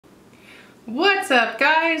What's up,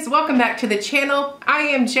 guys? Welcome back to the channel. I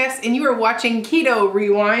am Jess and you are watching Keto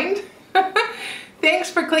Rewind. Thanks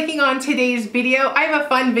for clicking on today's video. I have a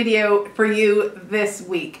fun video for you this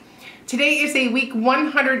week. Today is a week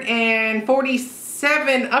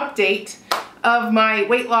 147 update of my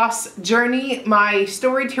weight loss journey, my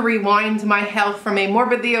story to rewind my health from a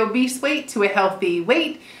morbidly obese weight to a healthy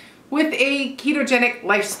weight with a ketogenic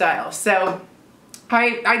lifestyle. So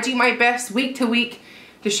I do my best week to week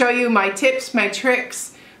to show you my tips, my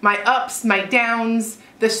tricks, my ups, my downs,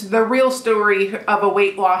 the real story of a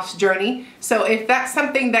weight loss journey. So if that's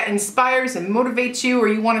something that inspires and motivates you or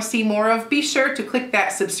you want to see more of, be sure to click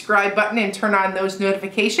that subscribe button and turn on those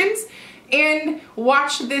notifications and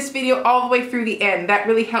watch this video all the way through the end. That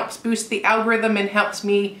really helps boost the algorithm and helps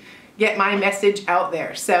me get my message out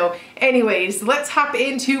there. So anyways, let's hop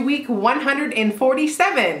into week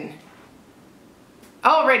 147.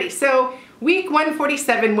 Alrighty, so week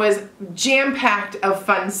 147 was jam-packed of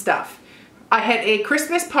fun stuff. I had a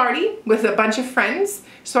Christmas party with a bunch of friends,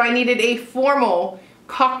 so I needed a formal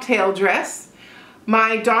cocktail dress.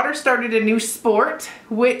 My daughter started a new sport,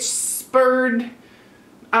 which spurred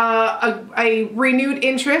a renewed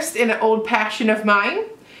interest in an old passion of mine.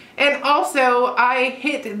 And also, I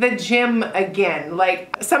hit the gym again.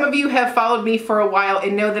 Like, some of you have followed me for a while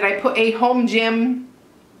and know that I put a home gym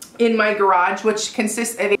in my garage, which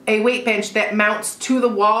consists of a weight bench that mounts to the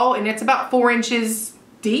wall, and it's about 4 inches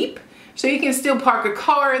deep. So you can still park a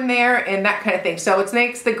car in there and that kind of thing. So it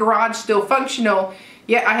makes the garage still functional,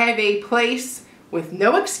 yet I have a place with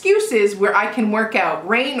no excuses where I can work out,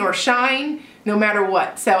 rain or shine, no matter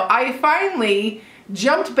what. So I finally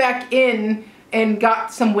jumped back in and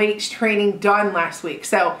got some weights training done last week.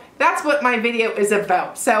 So that's what my video is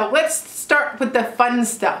about. So let's start with the fun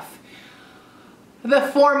stuff. The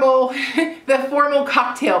formal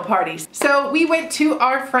cocktail parties. So we went to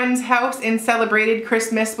our friend's house and celebrated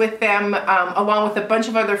Christmas with them along with a bunch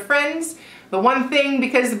of other friends. The one thing,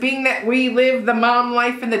 because being that we live the mom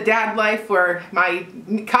life and the dad life where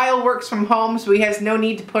Kyle works from home, so he has no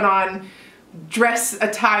need to put on dress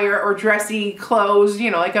attire or dressy clothes,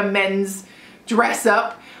 you know, like a men's dress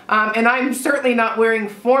up. And I'm certainly not wearing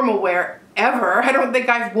formal wear ever. I don't think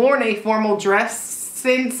I've worn a formal dress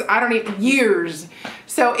since, I don't even, years.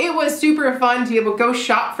 So it was super fun to be able to go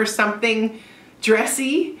shop for something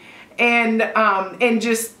dressy and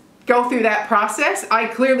just go through that process. I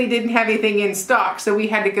clearly didn't have anything in stock, so we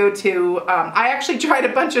had to go to, I actually tried a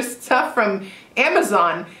bunch of stuff from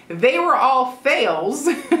Amazon. They were all fails.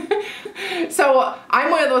 So I'm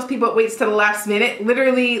one of those people that waits to the last minute,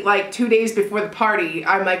 literally like 2 days before the party.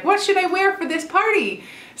 I'm like, what should I wear for this party?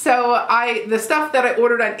 So the stuff that I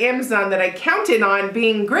ordered on Amazon that I counted on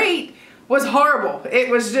being great was horrible. It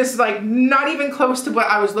was just like not even close to what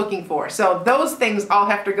I was looking for. So those things all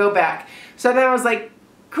have to go back. So then I was like,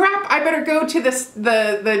 crap, I better go to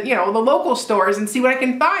the local stores and see what I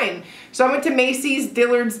can find. So I went to Macy's,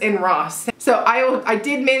 Dillard's, and Ross. So I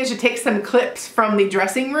did manage to take some clips from the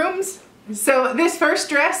dressing rooms. So this first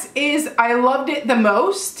dress I loved it the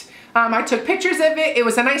most. I took pictures of it. It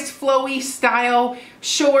was a nice flowy style,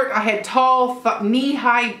 short. I had tall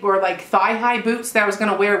knee-high or like thigh-high boots that I was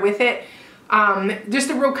gonna wear with it. Just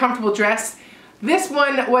a real comfortable dress. This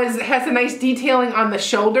one has a nice detailing on the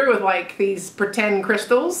shoulder with like these pretend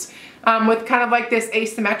crystals with kind of like this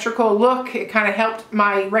asymmetrical look. It kind of helped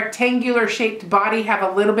my rectangular shaped body have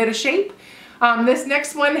a little bit of shape. This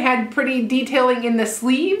next one had pretty detailing in the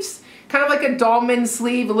sleeves, kind of like a dolman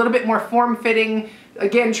sleeve, a little bit more form-fitting.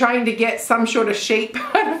 Again, trying to get some sort of shape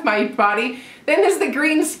out of my body. Then there's the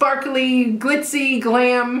green sparkly glitzy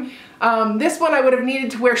glam. This one I would have needed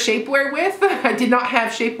to wear shapewear with. I did not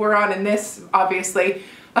have shapewear on in this, obviously.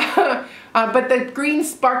 But the green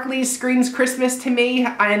sparkly screams Christmas to me,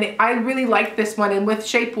 and I really liked this one, and with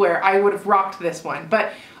shapewear I would have rocked this one.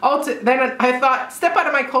 But then I thought, step out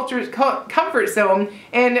of my comfort zone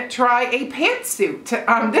and try a pantsuit.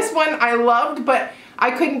 This one I loved, but I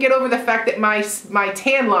couldn't get over the fact that my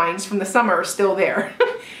tan lines from the summer are still there.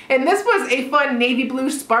 And this was a fun navy blue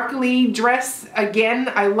sparkly dress.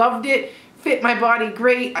 Again, I loved it. Fit my body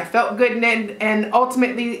great. I felt good in it. And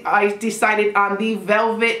ultimately, I decided on the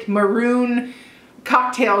velvet maroon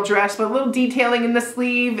cocktail dress with a little detailing in the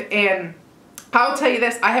sleeve. And I'll tell you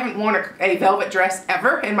this, I haven't worn a velvet dress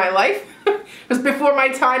ever in my life. It was before my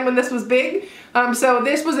time when this was big. So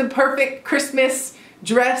this was a perfect Christmas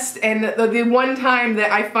dress, and the one time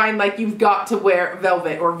that I find like you've got to wear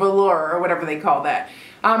velvet or velour or whatever they call that.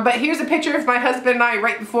 But here's a picture of my husband and I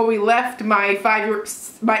right before we left. My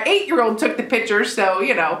 8-year-old took the picture, so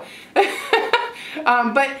you know.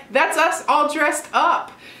 But that's us all dressed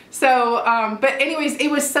up. So, but anyways,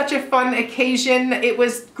 it was such a fun occasion. It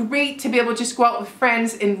was great to be able to just go out with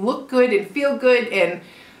friends and look good and feel good, and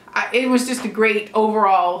it was just a great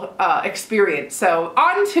overall experience. So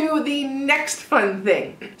on to the next fun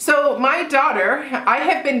thing. So my daughter,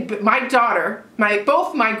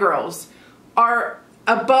 both my girls are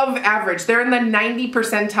above average. They're in the 90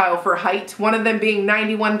 percentile for height, one of them being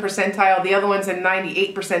 91 percentile, the other one's in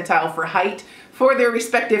 98 percentile for height for their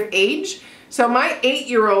respective age. So my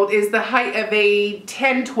 8-year-old is the height of a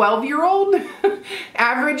 10, 12-year-old,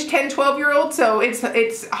 average 10, 12-year-old. So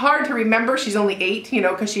it's hard to remember. She's only 8, you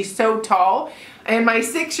know, because she's so tall. And my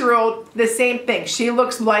 6-year-old, the same thing. She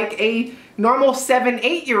looks like a normal 7,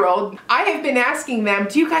 8-year-old. I have been asking them,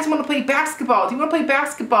 do you guys want to play basketball? Do you want to play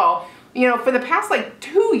basketball? You know, for the past like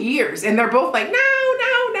 2 years. And they're both like, no,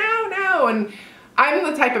 no, no, no. And I'm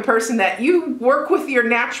the type of person that you work with your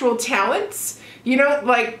natural talents. You don't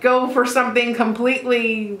like go for something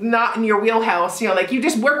completely not in your wheelhouse, you know, like you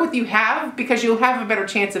just work with what you have because you'll have a better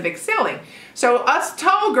chance of excelling. So us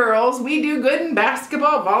tall girls, we do good in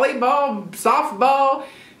basketball, volleyball, softball,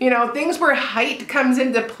 you know, things where height comes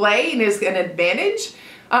into play and is an advantage.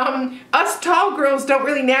 Us tall girls don't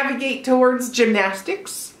really navigate towards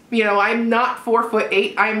gymnastics. You know, I'm not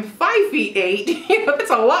 4'8", I'm 5'8". You know, it's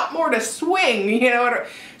a lot more to swing, you know.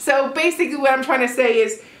 So basically what I'm trying to say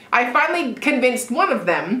is, I finally convinced one of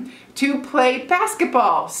them to play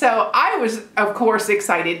basketball. So I was, of course,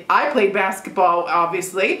 excited. I played basketball,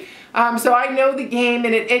 obviously. So I know the game,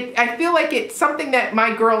 and I feel like it's something that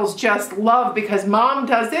my girls just love because mom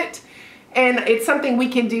does it, and it's something we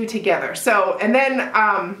can do together. So, and then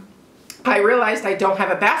I realized I don't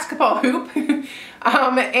have a basketball hoop.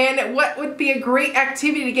 And what would be a great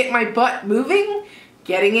activity to get my butt moving?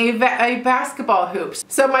 Getting a basketball hoop.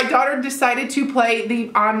 So my daughter decided to play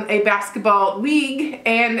on a basketball league,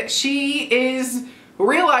 and she is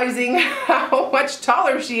realizing how much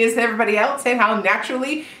taller she is than everybody else and how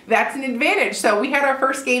naturally that's an advantage. So we had our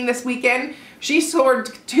first game this weekend. She scored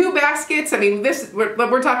 2 baskets. I mean,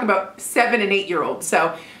 we're talking about 7 and 8-year-olds.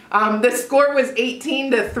 So the score was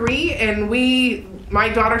 18-3, and my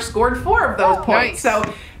daughter scored 4 of those points. Nice.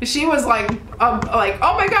 So she was like, oh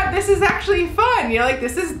my God, this is actually fun. You know, like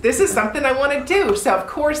this is something I want to do. So of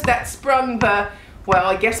course that sprung well,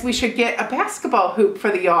 I guess we should get a basketball hoop for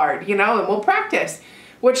the yard, you know, and we'll practice.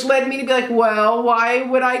 Which led me to be like, well, why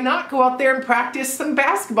would I not go out there and practice some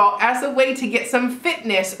basketball as a way to get some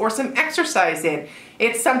fitness or some exercise in?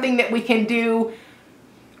 It's something that we can do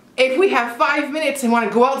if we have 5 minutes and want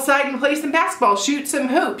to go outside and play some basketball, shoot some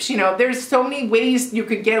hoops. You know, there's so many ways you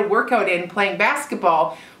could get a workout in playing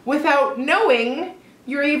basketball without knowing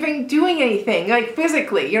you're even doing anything, like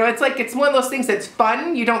physically. You know, it's like, it's one of those things that's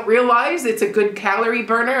fun. You don't realize it's a good calorie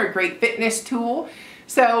burner, a great fitness tool.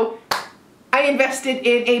 So I invested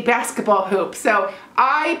in a basketball hoop. So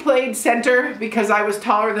I played center because I was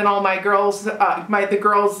taller than all my girls, the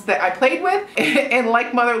girls that I played with. And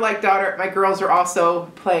like mother, like daughter, my girls are also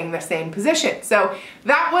playing the same position. So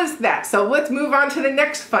that was that. So let's move on to the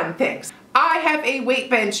next fun things. I have a weight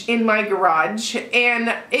bench in my garage,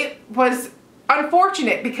 and it was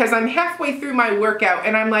unfortunate because I'm halfway through my workout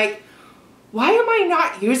and I'm like, why am I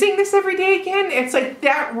not using this every day again? It's like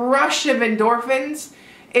that rush of endorphins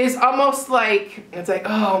is almost like, it's like,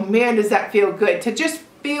 oh man, does that feel good? To just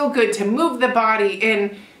feel good, to move the body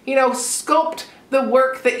and, you know, sculpt the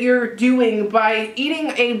work that you're doing by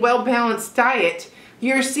eating a well-balanced diet.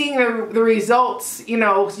 You're seeing the results, you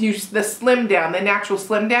know, the slim down, the natural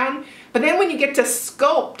slim down. But then when you get to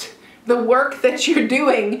sculpt the work that you're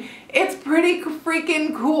doing, it's pretty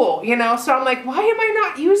freaking cool, you know? So I'm like, why am I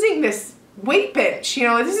not using this weight bench? You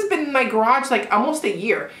know, this has been in my garage like almost a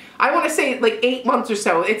year. I want to say like 8 months or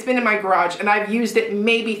so. It's been in my garage and I've used it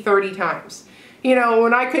maybe 30 times. You know,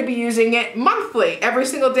 when I could be using it monthly, every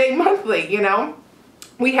single day monthly, you know.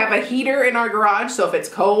 We have a heater in our garage, so if it's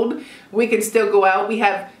cold, we can still go out. We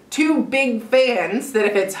have 2 big fans that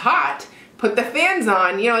if it's hot, put the fans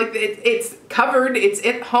on. You know, like it's covered, it's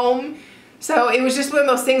at home. So it was just one of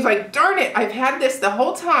those things like, darn it, I've had this the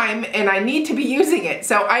whole time and I need to be using it.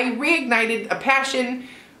 So I reignited a passion,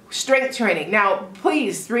 strength training. Now,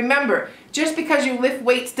 please remember, just because you lift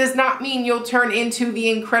weights does not mean you'll turn into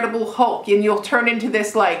the Incredible Hulk and you'll turn into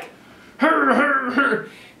this like,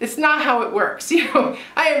 It's not how it works. You know,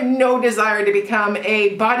 I have no desire to become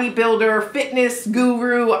a bodybuilder, fitness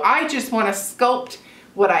guru. I just want to sculpt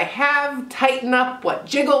what I have, tighten up what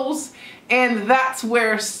jiggles, and that's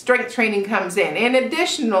where strength training comes in. And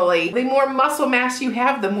additionally, the more muscle mass you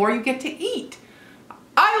have, the more you get to eat.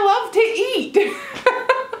 I love to eat.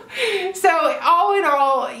 So all in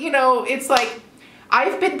all, you know, it's like,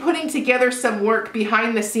 I've been putting together some work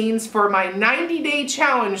behind the scenes for my 90-day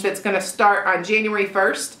challenge that's going to start on January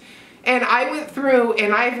 1st. And I went through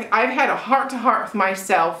and I've had a heart-to-heart with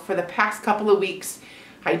myself for the past couple of weeks.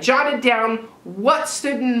 I jotted down what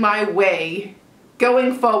stood in my way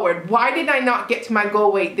going forward. Why did I not get to my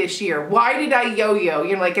goal weight this year? Why did I yo-yo?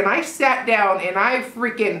 You know, like, and I sat down and I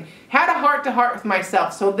freaking had a heart-to-heart with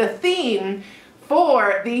myself. So the theme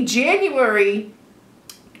for the January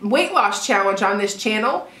weight loss challenge on this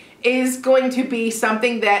channel is going to be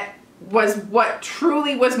something that was what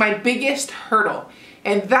truly was my biggest hurdle.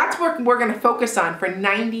 And that's what we're going to focus on for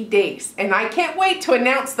 90 days. And I can't wait to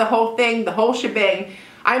announce the whole thing, the whole shebang.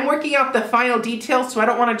 I'm working out the final details, so I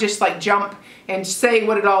don't want to just like jump and say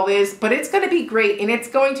what it all is, but it's going to be great, and it's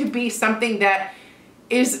going to be something that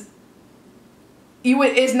is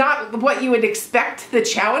not what you would expect the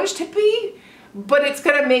challenge to be, but it's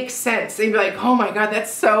going to make sense. And you'll be like, oh my God,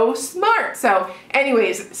 that's so smart. So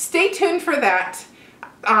anyways, stay tuned for that.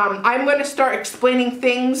 I'm going to start explaining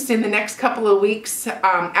things in the next couple of weeks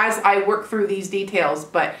as I work through these details,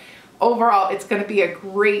 but overall it's going to be a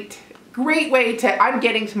great way to, I'm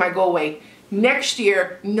getting to my goal weight next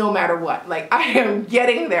year no matter what. Like, I am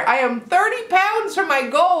getting there. I am 30 pounds from my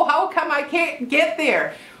goal. How come I can't get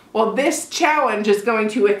there? Well, this challenge is going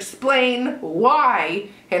to explain why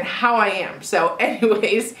and how I am. So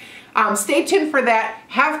anyways, stay tuned for that.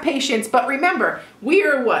 Have patience. But remember, we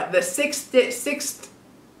are what? The sixth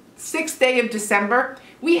day of December.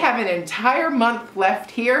 We have an entire month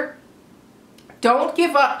left here. Don't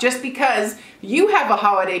give up just because you have a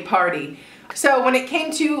holiday party. So when it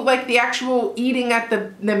came to like the actual eating at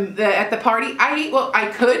the party, I ate what I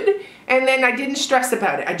could, and then I didn't stress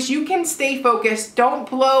about it. You can stay focused. Don't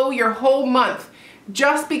blow your whole month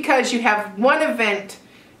just because you have one event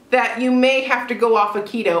that you may have to go off of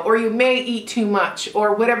keto, or you may eat too much,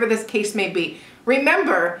 or whatever this case may be.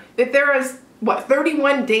 Remember that there is, what,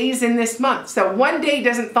 31 days in this month. So one day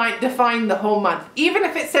doesn't define the whole month. Even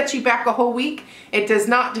if it sets you back a whole week, it does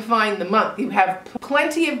not define the month. You have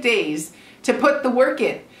plenty of days to put the work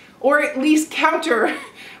in, or at least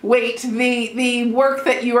counterweight the work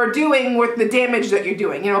that you are doing with the damage that you're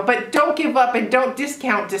doing, you know. But don't give up and don't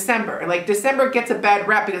discount December. Like, December gets a bad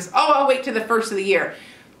rap because, oh, I'll wait till the first of the year.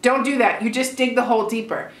 Don't do that. You just dig the hole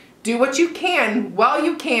deeper. Do what you can while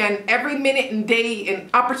you can, every minute and day and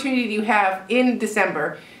opportunity you have in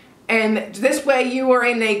December. And this way you are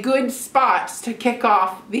in a good spot to kick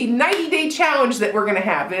off the 90-day challenge that we're going to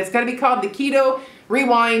have. And it's going to be called the Keto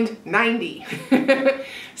Rewind 90.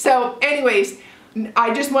 So anyways,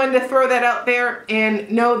 I just wanted to throw that out there and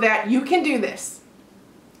know that you can do this.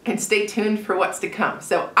 And stay tuned for what's to come.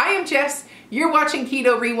 So I am Jess. You're watching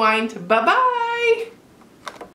Keto Rewind. Bye-bye.